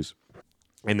Jack Hughes,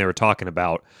 and they were talking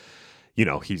about,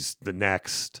 he's the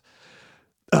next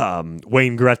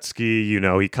Wayne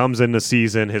Gretzky. He comes in the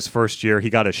season, his first year, he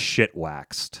got his shit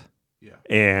waxed. Yeah.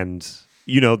 And,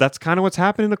 that's kind of what's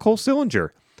happening to Cole Sillinger.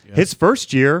 Yeah. His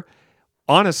first year,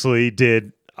 honestly,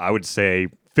 did, I would say,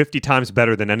 50 times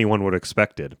better than anyone would have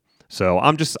expected. So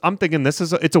I'm thinking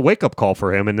it's a wake-up call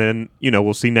for him, and then,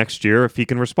 we'll see next year if he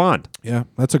can respond. Yeah,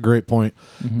 that's a great point.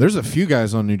 Mm-hmm. There's a few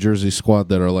guys on New Jersey squad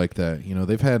that are like that.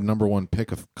 They've had number one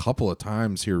pick a couple of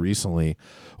times here recently,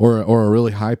 or a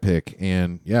really high pick.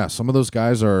 And yeah, some of those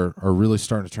guys are really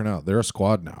starting to turn out. They're a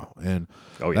squad now. And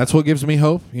that's what gives me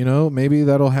hope. Maybe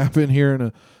that'll happen here in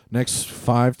the next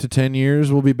 5 to 10 years.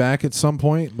 We'll be back at some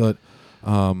point. But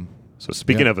so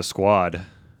speaking of a squad,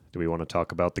 do we want to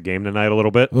talk about the game tonight a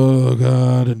little bit? Oh,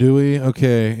 God, do we?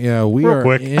 Okay, yeah, we Real are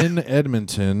quick. in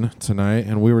Edmonton tonight,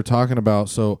 and we were talking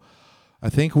about, I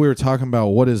think we were talking about,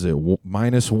 what is it,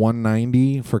 minus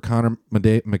 190 for Connor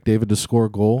McDavid to score a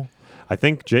goal? I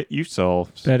think you saw.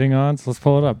 Betting odds, let's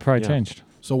pull it up. Probably changed.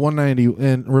 So 190,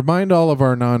 and remind all of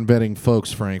our non-betting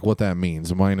folks, Frank, what that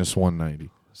means, minus 190.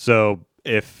 So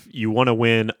if you want to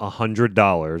win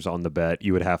 $100 on the bet,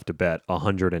 you would have to bet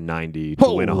 190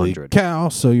 to win 100. Holy cow!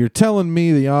 So you're telling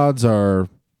me the odds are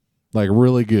like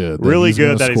really good, Really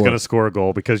good that he's going to score a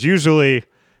goal, because usually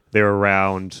they're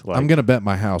around. Like, I'm going to bet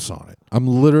my house on it. I'm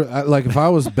literally like, if I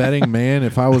was betting man,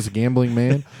 if I was a gambling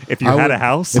man, if you had a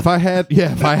house, if I had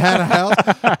a house,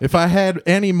 if I had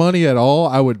any money at all,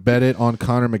 I would bet it on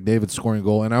Connor McDavid scoring a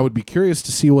goal, and I would be curious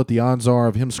to see what the odds are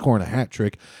of him scoring a hat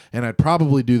trick, and I'd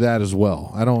probably do that as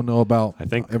well. I don't know about. I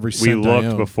think every we cent I looked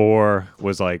own. before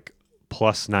was like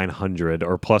plus 900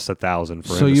 or plus 1,000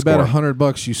 for him. So to you bet score.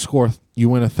 $100, you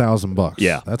win $1,000.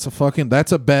 Yeah.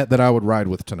 that's a bet that I would ride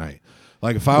with tonight.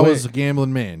 Like if I was a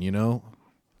gambling man,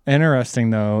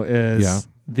 Interesting, though, is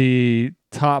the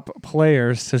top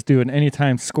players to do an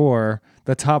anytime score,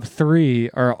 the top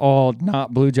 3 are all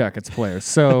not Blue Jackets players.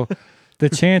 So the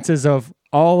chances of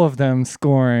all of them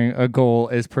scoring a goal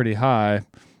is pretty high,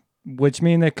 which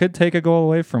mean they could take a goal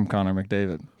away from Connor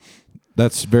McDavid.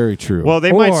 That's very true. Well,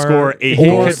 they might score 8 or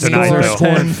goals tonight, score though.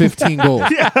 scoring 15 goals.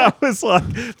 Yeah, I was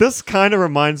like, this kind of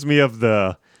reminds me of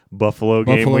the Buffalo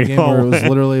game Buffalo game all where it was went.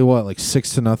 literally like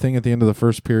 6-0 at the end of the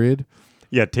first period.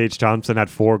 Yeah, Tage Thompson had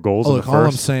 4 goals in the Look, all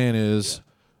I'm first. saying is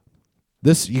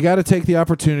this: you got to take the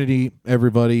opportunity,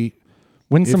 everybody.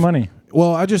 Win some money.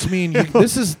 Well, I just mean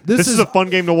this is a fun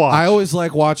game to watch. I always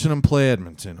like watching them play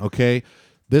Edmonton. Okay,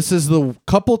 this is the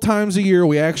couple times a year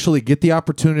we actually get the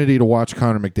opportunity to watch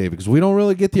Connor McDavid, because we don't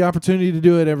really get the opportunity to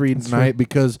do it every night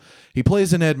because he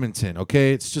plays in Edmonton.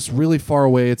 Okay, it's just really far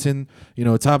away. It's in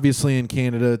it's obviously in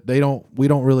Canada. We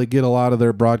don't really get a lot of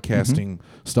their broadcasting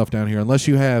stuff down here unless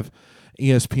you have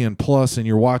ESPN Plus and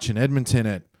you're watching Edmonton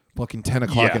at fucking 10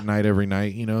 o'clock at night every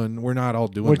night. And we're not all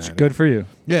doing that. Which, good for you.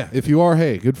 Yeah, if you are,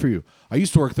 hey, good for you. I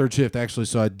used to work third shift, actually,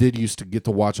 so I did used to get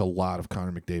to watch a lot of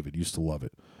Connor McDavid. Used to love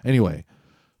it. Anyway,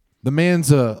 the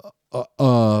man's a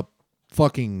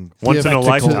fucking once in a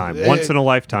lifetime. spectacle. Once in a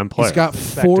lifetime player. He's got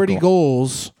 40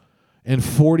 goals and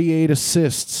 48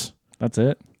 assists. That's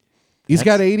it. He's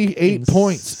got 88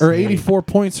 points or 84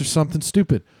 points or something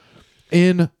stupid.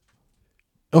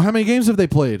 How many games have they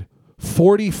played?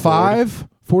 45?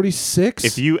 46?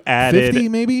 If you added 50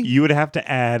 maybe? you would have to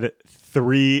add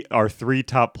three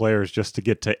top players just to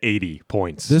get to 80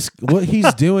 points. What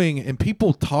he's doing, and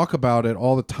people talk about it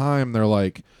all the time. They're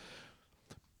like,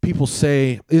 people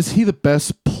say, is he the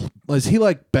best? Is he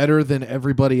like better than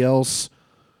everybody else?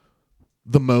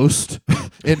 The most,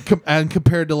 and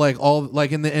compared to like all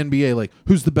like in the NBA, like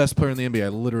who's the best player in the NBA? I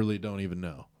literally don't even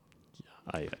know.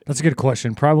 That's a good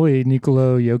question. Probably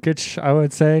Nikola Jokic, I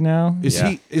would say now.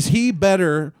 Is he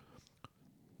better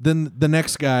than the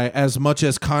next guy as much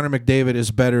as Connor McDavid is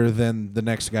better than the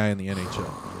next guy in the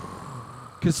NHL?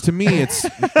 Because to me, it's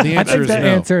the answer is no. The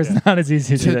answer is not as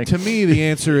easy as you think. To me, the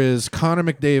answer is Connor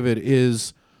McDavid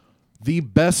is the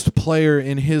best player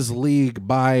in his league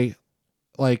by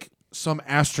like some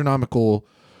astronomical,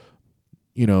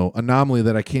 anomaly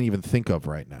that I can't even think of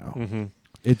right now. Mm-hmm.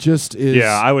 It just is.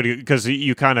 Yeah, I would, because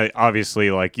you kind of obviously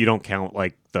like you don't count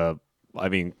like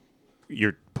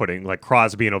you're putting like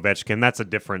Crosby and Ovechkin. That's a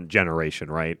different generation,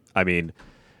 right? I mean,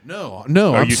 no.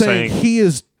 I'm saying he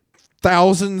is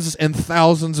thousands and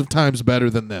thousands of times better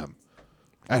than them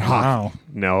at hockey.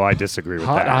 No, I disagree with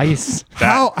Hot that. ice.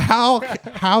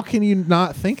 How can you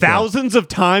not think thousands of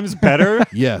times better?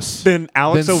 Yes. Than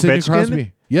Alex Than Sidney Ovechkin?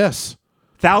 Crosby? Yes.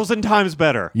 1,000 times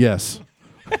better. Yes.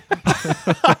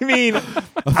 I mean,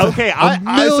 okay, a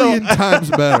million times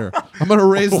better. I'm going to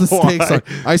raise the stakes.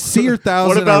 I see your 1,000.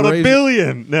 What about a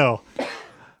billion? No.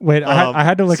 Wait, I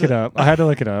had to look it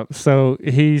up. So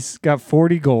he's got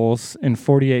 40 goals in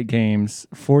 48 games,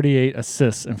 48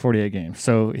 assists in 48 games.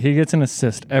 So he gets an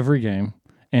assist every game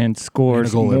and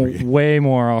scores way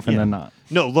more often than not.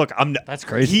 No, look, that's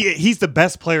crazy. He's the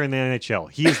best player in the NHL.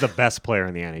 He is the best player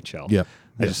in the NHL. Yeah.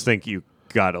 I just think you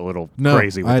got a little No,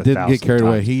 crazy with I the didn't get 1,000 carried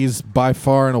away. times. He's by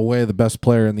far and away the best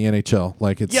player in the NHL.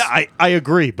 Like it's Yeah, I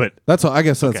agree, but that's all. I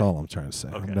guess that's Okay. all I'm trying to say.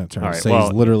 Okay. I'm not trying All to right, say well-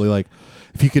 he's literally like,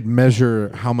 if you could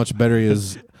measure how much better he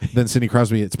is than Sidney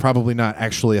Crosby, it's probably not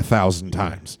actually 1,000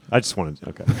 times. I just wanted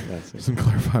okay. That's it. Some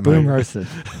clarify. Boom roasted.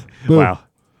 Boom. Wow.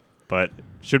 But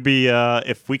should be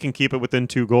if we can keep it within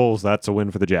 2 goals, that's a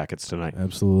win for the Jackets tonight.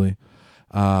 Absolutely.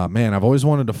 Man, I've always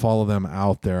wanted to follow them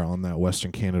out there on that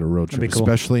Western Canada road trip, That'd be cool.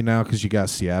 especially now because you got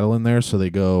Seattle in there. So they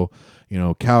go,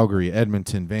 Calgary,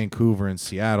 Edmonton, Vancouver, and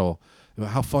Seattle.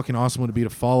 How fucking awesome would it be to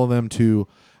follow them to?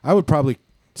 I would probably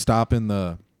stop in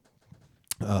the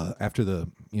after the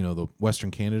the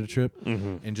Western Canada trip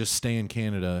and just stay in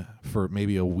Canada for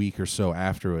maybe a week or so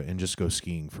after it and just go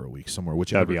skiing for a week somewhere,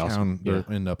 whichever That'd be town awesome.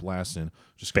 they end up last in.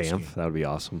 Just go skiing. Banff, that would be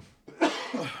awesome.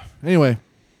 Anyway,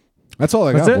 that's all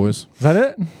I That's got, it? boys. Is that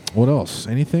it? What else?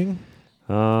 Anything?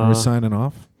 Are we signing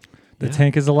off? The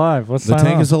tank is alive. Let's The sign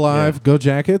tank off. is alive. Go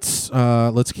Jackets.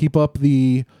 Let's keep up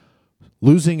the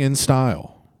losing in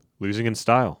style. Losing in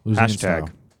style. Losing in Hashtag. style.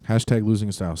 Hashtag losing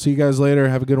in style. See you guys later.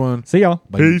 Have a good one. See y'all.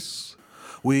 Bye. Peace.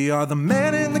 We are the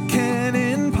Man in the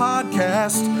Cannon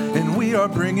podcast, and we are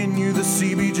bringing you the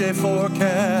CBJ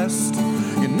forecast.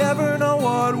 You never know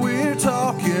what we're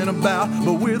talking about,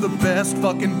 but we're the best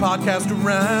fucking podcast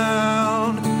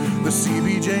around. The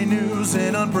CBJ news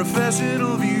and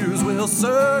unprofessional views will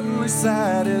certainly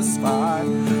satisfy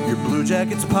your Blue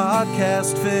Jackets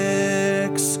podcast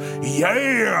fix.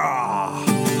 Yeah!